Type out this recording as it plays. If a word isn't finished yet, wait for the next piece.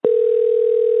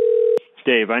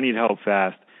Dave, I need help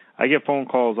fast. I get phone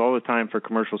calls all the time for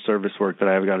commercial service work that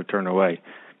I've got to turn away.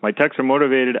 My techs are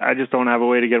motivated. I just don't have a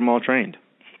way to get them all trained.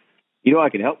 You know I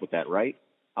can help with that, right?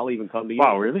 I'll even come to you.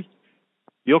 Wow, really?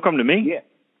 You'll come to me?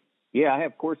 Yeah, I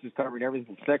have courses covering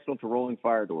everything from sectional to rolling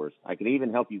fire doors. I can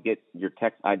even help you get your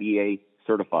tech IDA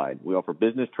certified. We offer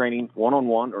business training,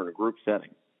 one-on-one or in a group setting.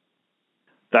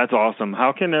 That's awesome.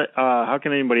 How can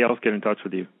anybody else get in touch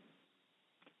with you?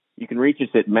 You can reach us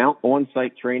at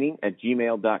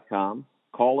mountonSiteTraining@gmail.com.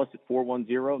 Call us at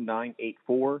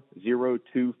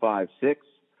 410-984-0256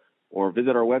 or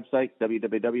visit our website,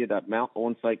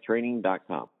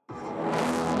 www.mountonSiteTraining.com.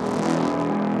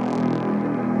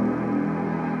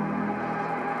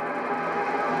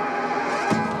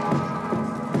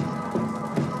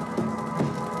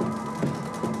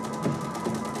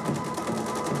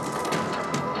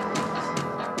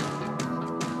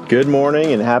 Good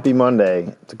morning and happy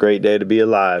Monday. It's a great day to be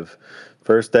alive.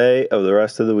 First day of the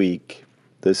rest of the week.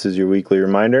 This is your weekly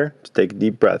reminder to take a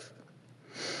deep breath.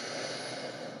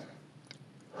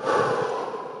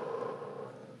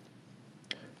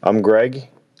 I'm Greg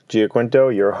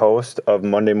Giaquinto, your host of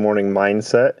Monday Morning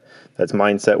Mindset. That's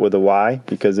mindset with a Y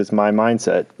because it's my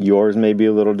mindset. Yours may be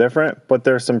a little different, but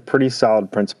there's some pretty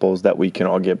solid principles that we can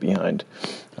all get behind.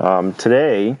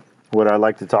 Today, what I'd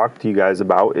like to talk to you guys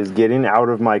about is getting out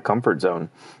of my comfort zone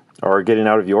or getting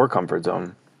out of your comfort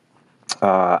zone.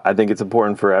 I think it's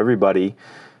important for everybody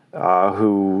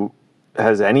who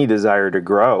has any desire to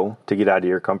grow to get out of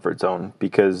your comfort zone,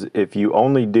 because if you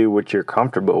only do what you're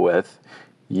comfortable with,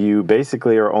 you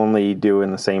basically are only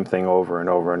doing the same thing over and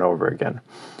over and over again,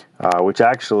 which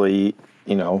actually,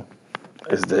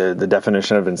 is the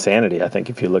definition of insanity. I think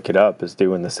if you look it up, is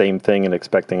doing the same thing and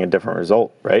expecting a different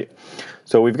result, right?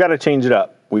 So we've got to change it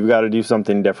up. We've got to do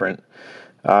something different.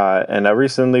 And I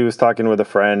recently was talking with a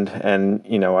friend, and,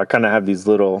 I kind of have these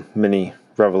little mini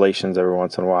revelations every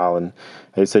once in a while. And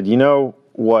I said, you know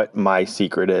what my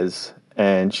secret is?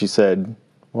 And she said,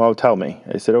 well, tell me.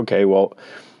 I said, okay, well,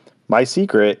 my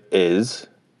secret is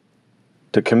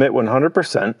to commit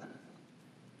 100%.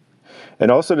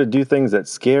 And also to do things that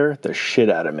scare the shit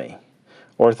out of me,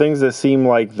 or things that seem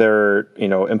like they're,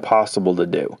 impossible to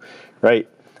do, right?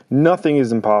 Nothing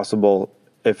is impossible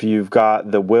if you've got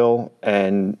the will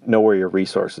and know where your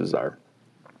resources are.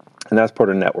 And that's part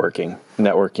of networking.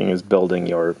 Networking is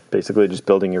basically just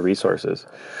building your resources.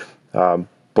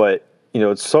 But,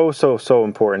 it's so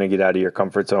important to get out of your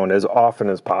comfort zone as often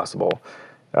as possible.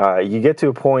 You get to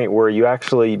a point where you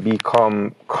actually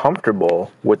become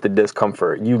comfortable with the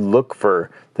discomfort. You look for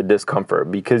the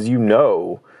discomfort because you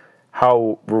know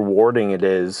how rewarding it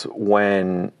is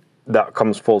when that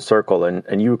comes full circle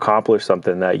and you accomplish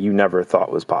something that you never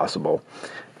thought was possible.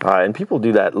 And people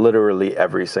do that literally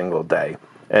every single day.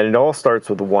 And it all starts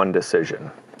with one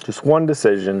decision. Just one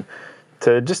decision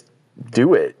to just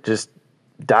do it. Just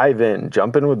dive in,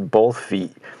 jump in with both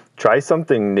feet. Try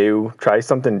something new, try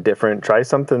something different, try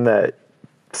something that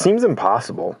seems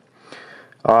impossible.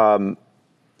 A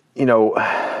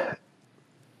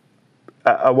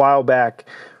while back,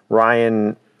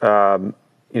 Ryan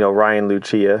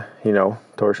Lucia,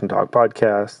 Torsion Talk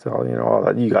podcast, all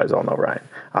that. You guys all know Ryan,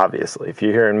 obviously. If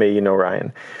you're hearing me, you know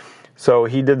Ryan. So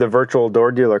he did the virtual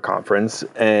door dealer conference,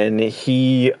 and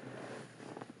he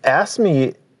asked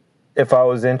me if I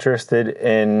was interested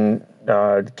in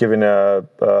giving a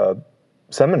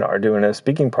seminar, doing a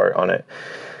speaking part on it.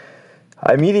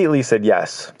 I immediately said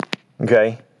yes,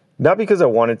 okay? Not because I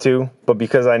wanted to, but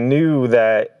because I knew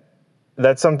that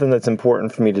that's something that's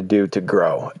important for me to do to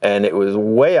grow. And it was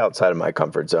way outside of my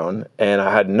comfort zone, and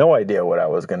I had no idea what I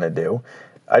was going to do.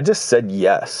 I just said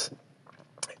yes.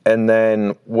 And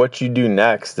then what you do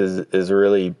next is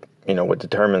really, what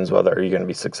determines whether you're going to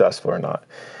be successful or not.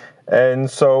 And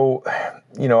so,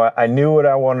 I knew what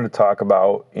I wanted to talk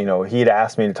about. He'd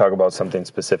asked me to talk about something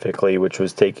specifically, which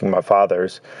was taking my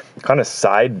father's kind of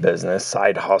side business,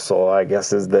 side hustle, I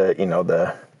guess is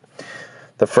the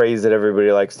phrase that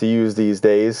everybody likes to use these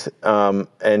days,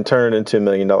 and turn it into $1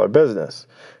 million business,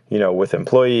 with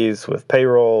employees, with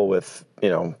payroll, with,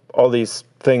 all these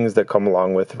things that come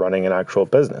along with running an actual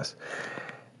business.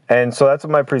 And so that's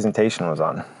what my presentation was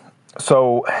on.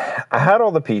 So I had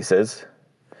all the pieces.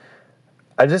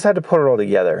 I just had to put it all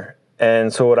together.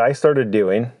 And so what I started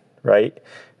doing, right,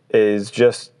 is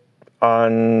just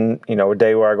on, a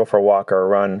day where I go for a walk or a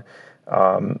run,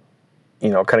 kind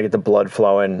of get the blood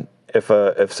flowing.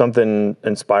 If something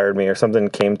inspired me or something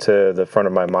came to the front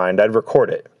of my mind, I'd record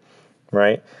it,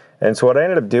 right? And so what I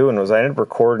ended up doing was I ended up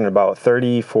recording about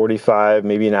 30, 45,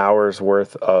 maybe an hour's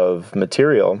worth of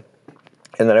material.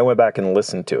 And then I went back and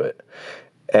listened to it.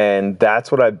 And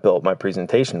that's what I built my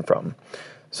presentation from.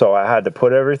 So I had to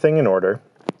put everything in order.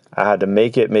 I had to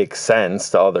make it make sense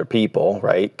to other people,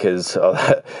 right? Because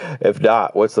if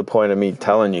not, what's the point of me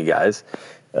telling you guys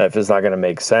if it's not going to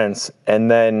make sense? And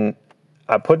then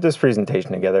I put this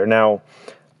presentation together. Now,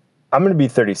 I'm going to be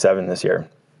 37 this year.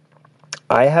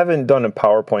 I haven't done a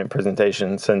PowerPoint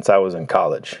presentation since I was in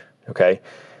college, okay?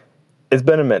 It's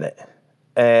been a minute.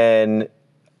 And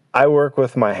I work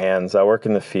with my hands. I work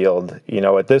in the field. You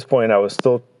know, at this point, I was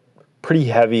still pretty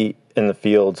heavy in the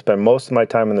field, spend most of my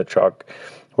time in the truck,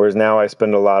 whereas now I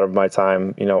spend a lot of my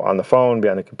time, you know, on the phone,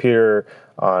 behind the computer,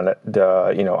 on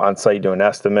the, you know, on site doing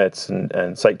estimates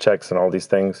and site checks and all these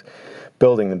things,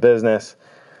 building the business.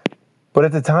 But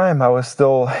at the time, I was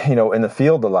still, you know, in the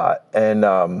field a lot. And,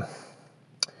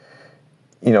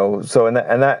 you know, so, and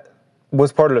that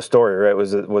was part of the story, right?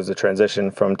 Was the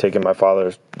transition from taking my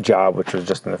father's job, which was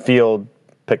just in the field,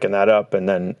 picking that up, and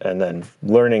then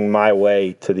learning my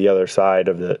way to the other side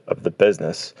of the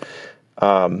business.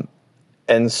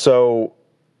 And so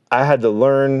I had to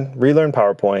relearn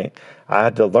PowerPoint. I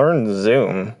had to learn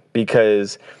Zoom,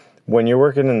 because when you're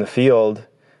working in the field,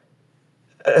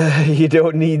 you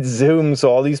don't need Zoom. So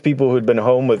all these people who'd been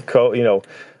home with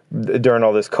during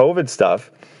all this COVID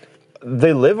stuff,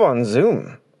 they live on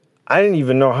Zoom. I didn't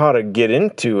even know how to get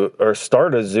into or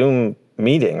start a Zoom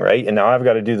meeting, right? And now I've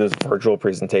got to do this virtual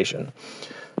presentation.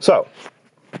 So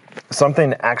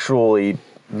something actually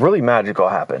really magical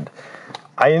happened.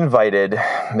 I invited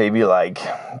maybe like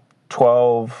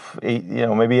 12,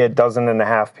 maybe a dozen and a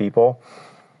half people,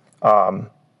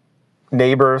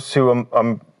 neighbors who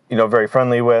I'm very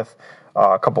friendly with,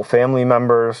 a couple family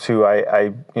members who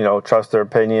I trust their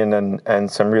opinion,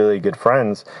 and some really good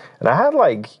friends. And I had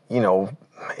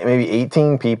maybe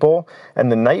 18 people.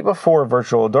 And the night before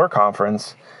Virtual Door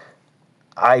Conference,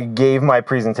 I gave my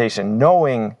presentation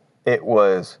knowing it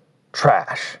was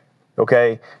trash.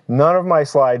 Okay? None of my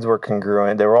slides were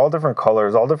congruent. They were all different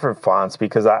colors, all different fonts,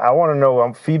 because I want to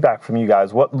know feedback from you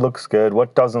guys. What looks good?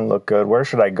 What doesn't look good? Where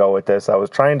should I go with this? I was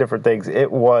trying different things.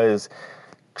 It was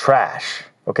trash.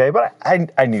 Okay? But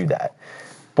I knew that.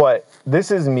 But this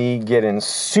is me getting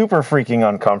super freaking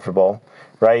uncomfortable,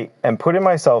 right? And putting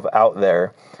myself out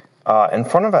there in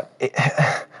front of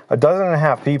a dozen and a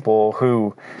half people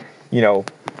who,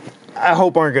 I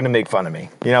hope aren't going to make fun of me,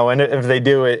 and if they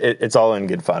do, it's all in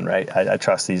good fun, right? I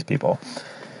trust these people.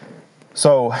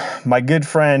 So my good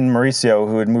friend Mauricio,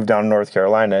 who had moved down to North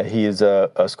Carolina, he is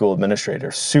a school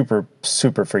administrator. Super,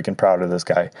 super freaking proud of this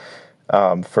guy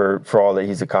for all that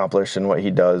he's accomplished and what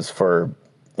he does for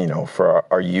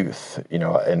our youth,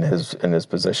 in his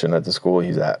position at the school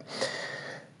he's at.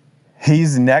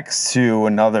 He's next to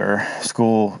another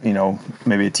school,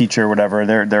 maybe a teacher or whatever.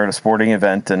 They're at a sporting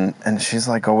event, and she's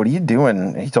like, "Oh, what are you doing?"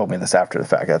 And he told me this after the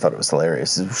fact. I thought it was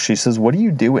hilarious. She says, "What are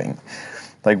you doing?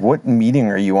 Like, what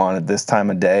meeting are you on at this time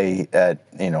of day at,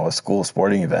 a school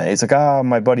sporting event?" He's like,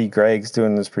 my buddy Greg's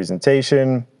doing this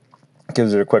presentation."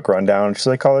 Gives her a quick rundown. She's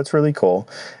like, "Oh, that's really cool."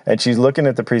 And she's looking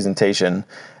at the presentation,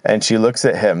 and she looks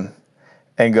at him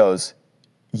and goes,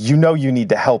 "You need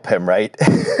to help him, right?"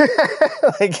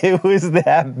 Like, it was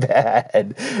that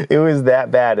bad. It was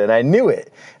that bad. And I knew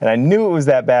it. And I knew it was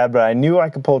that bad, but I knew I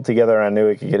could pull it together, and I knew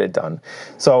I could get it done.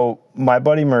 So my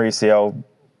buddy Mauricio,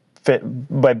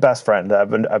 my best friend, I've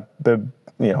been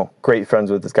great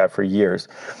friends with this guy for years.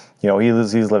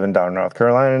 He's living down in North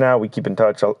Carolina now. We keep in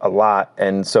touch a lot.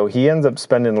 And so he ends up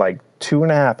spending like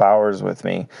 2.5 hours with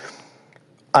me,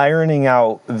 ironing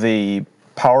out the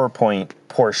PowerPoint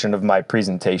portion of my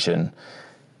presentation.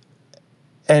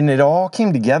 And it all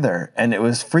came together, and it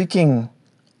was freaking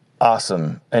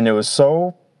awesome. And it was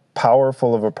so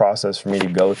powerful of a process for me to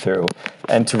go through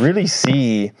and to really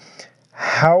see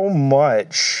how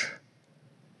much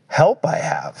help I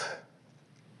have,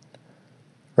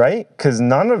 right? Because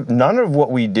none of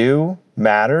what we do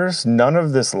matters. None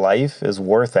of this life is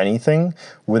worth anything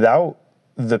without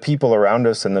the people around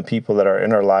us and the people that are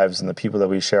in our lives and the people that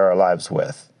we share our lives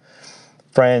with.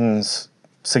 Friends,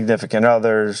 significant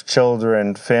others,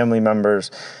 children, family members.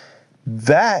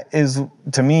 That is,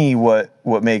 to me, what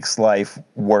makes life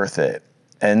worth it.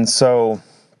 And so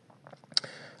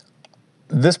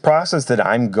this process that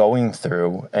I'm going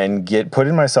through and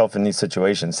putting myself in these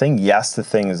situations, saying yes to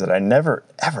things that I never,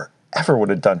 ever, ever would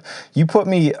have done. You put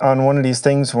me on one of these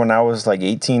things when I was like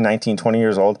 18, 19, 20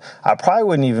 years old, I probably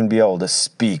wouldn't even be able to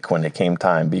speak when it came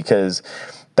time, because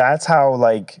that's how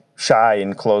shy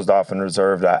and closed off and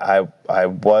reserved I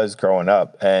was growing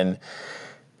up. And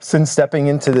since stepping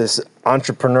into this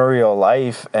entrepreneurial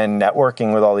life and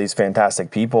networking with all these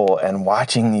fantastic people and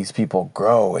watching these people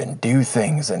grow and do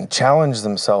things and challenge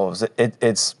themselves,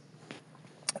 it's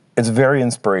it's very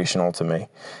inspirational to me.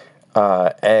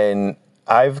 And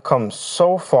I've come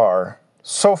so far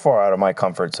out of my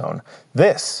comfort zone.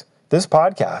 This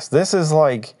podcast, this is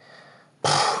like,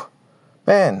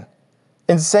 man,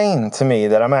 insane to me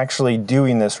that I'm actually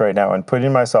doing this right now and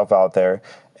putting myself out there.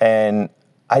 And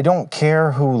I don't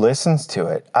care who listens to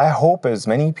it. I hope as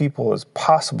many people as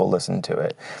possible listen to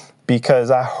it, because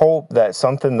I hope that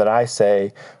something that I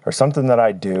say or something that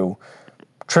I do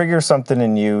triggers something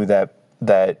in you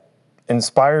that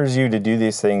inspires you to do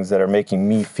these things that are making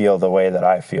me feel the way that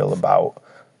I feel about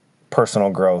personal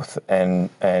growth and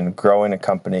growing a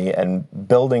company and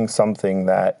building something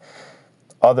that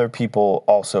other people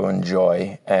also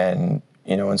enjoy, and,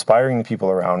 inspiring the people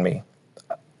around me.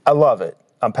 I love it.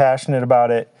 I'm passionate about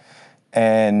it.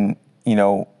 And,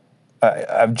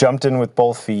 I've jumped in with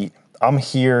both feet. I'm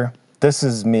here. This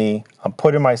is me. I'm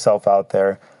putting myself out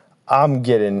there. I'm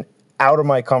getting out of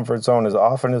my comfort zone as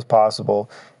often as possible.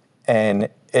 And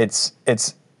it's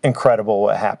incredible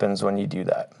what happens when you do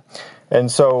that.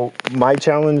 And so my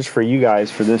challenge for you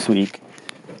guys for this week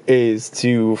is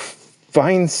to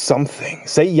find something.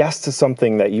 Say yes to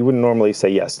something that you wouldn't normally say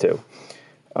yes to.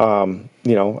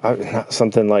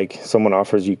 Something like someone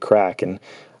offers you crack, and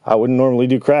I wouldn't normally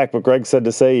do crack, but Greg said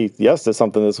to say yes to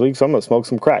something this week, so I'm going to smoke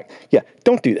some crack. Yeah,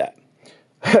 don't do that.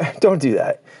 Don't do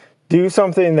that. Do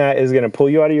something that is going to pull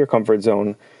you out of your comfort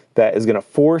zone, that is going to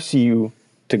force you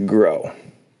to grow.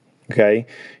 Okay?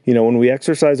 When we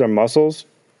exercise our muscles,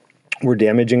 we're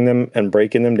damaging them and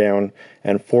breaking them down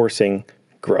and forcing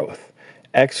growth.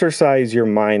 Exercise your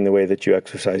mind the way that you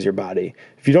exercise your body.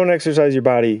 If you don't exercise your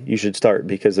body, you should start,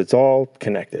 because it's all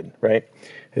connected, right?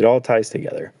 It all ties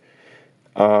together.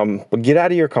 But get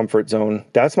out of your comfort zone.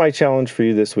 That's my challenge for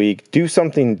you this week. Do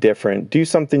something different. Do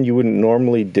something you wouldn't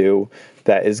normally do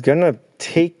that is going to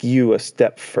take you a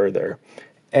step further.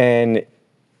 And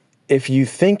if you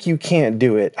think you can't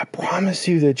do it, I promise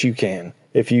you that you can.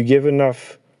 If you give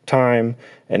enough time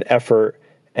and effort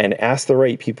and ask the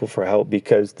right people for help,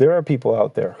 because there are people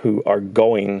out there who are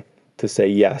going to say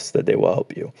yes, that they will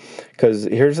help you. Because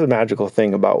here's the magical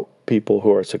thing about people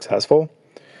who are successful.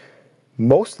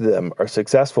 Most of them are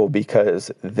successful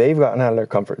because they've gotten out of their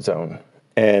comfort zone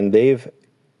and they've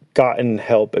gotten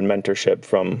help and mentorship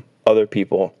from other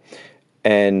people,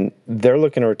 and they're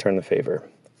looking to return the favor.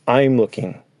 I'm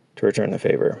looking to return the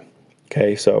favor.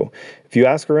 Okay, so if you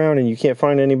ask around and you can't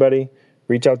find anybody,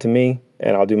 reach out to me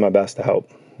and I'll do my best to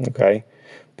help. Okay,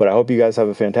 but I hope you guys have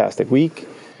a fantastic week.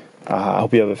 I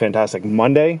hope you have a fantastic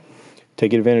Monday.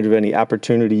 Take advantage of any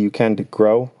opportunity you can to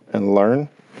grow and learn.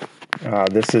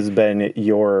 This has been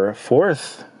your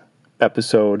 4th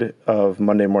episode of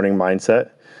Monday Morning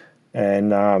Mindset,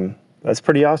 and that's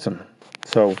pretty awesome.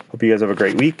 So hope you guys have a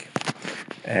great week,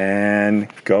 and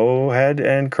go ahead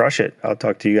and crush it. I'll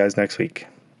talk to you guys next week.